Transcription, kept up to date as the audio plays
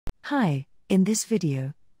Hi, in this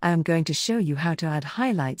video, I am going to show you how to add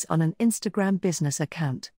highlights on an Instagram business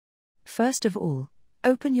account. First of all,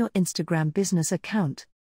 open your Instagram business account.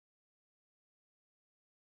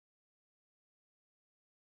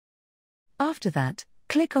 After that,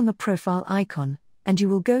 click on the profile icon, and you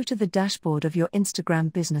will go to the dashboard of your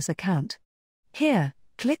Instagram business account. Here,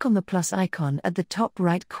 click on the plus icon at the top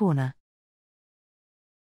right corner.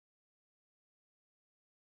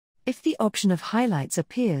 If the option of highlights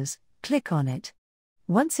appears, click on it.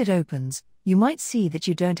 Once it opens, you might see that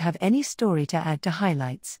you don't have any story to add to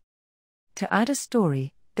highlights. To add a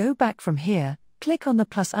story, go back from here, click on the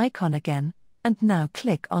plus icon again, and now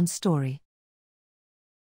click on Story.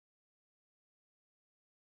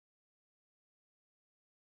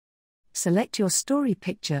 Select your story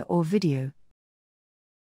picture or video.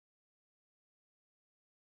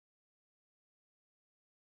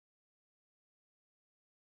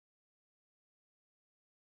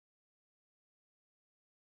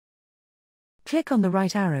 Click on the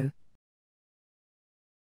right arrow,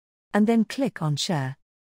 and then click on Share.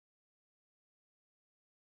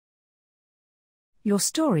 Your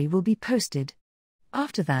story will be posted.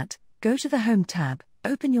 After that, go to the Home tab,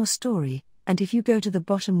 open your story, and if you go to the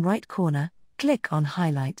bottom right corner, click on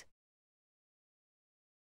Highlight.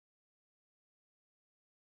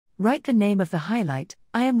 Write the name of the highlight.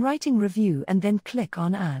 I am writing Review, and then click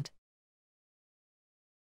on Add.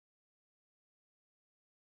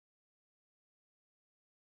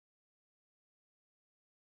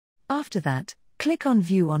 After that, click on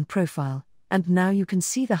View on Profile, and now you can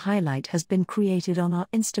see the highlight has been created on our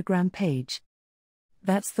Instagram page.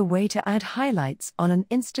 That's the way to add highlights on an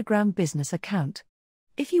Instagram business account.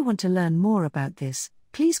 If you want to learn more about this,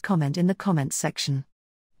 please comment in the comments section.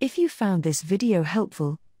 If you found this video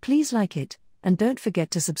helpful, please like it, and don't forget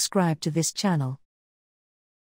to subscribe to this channel.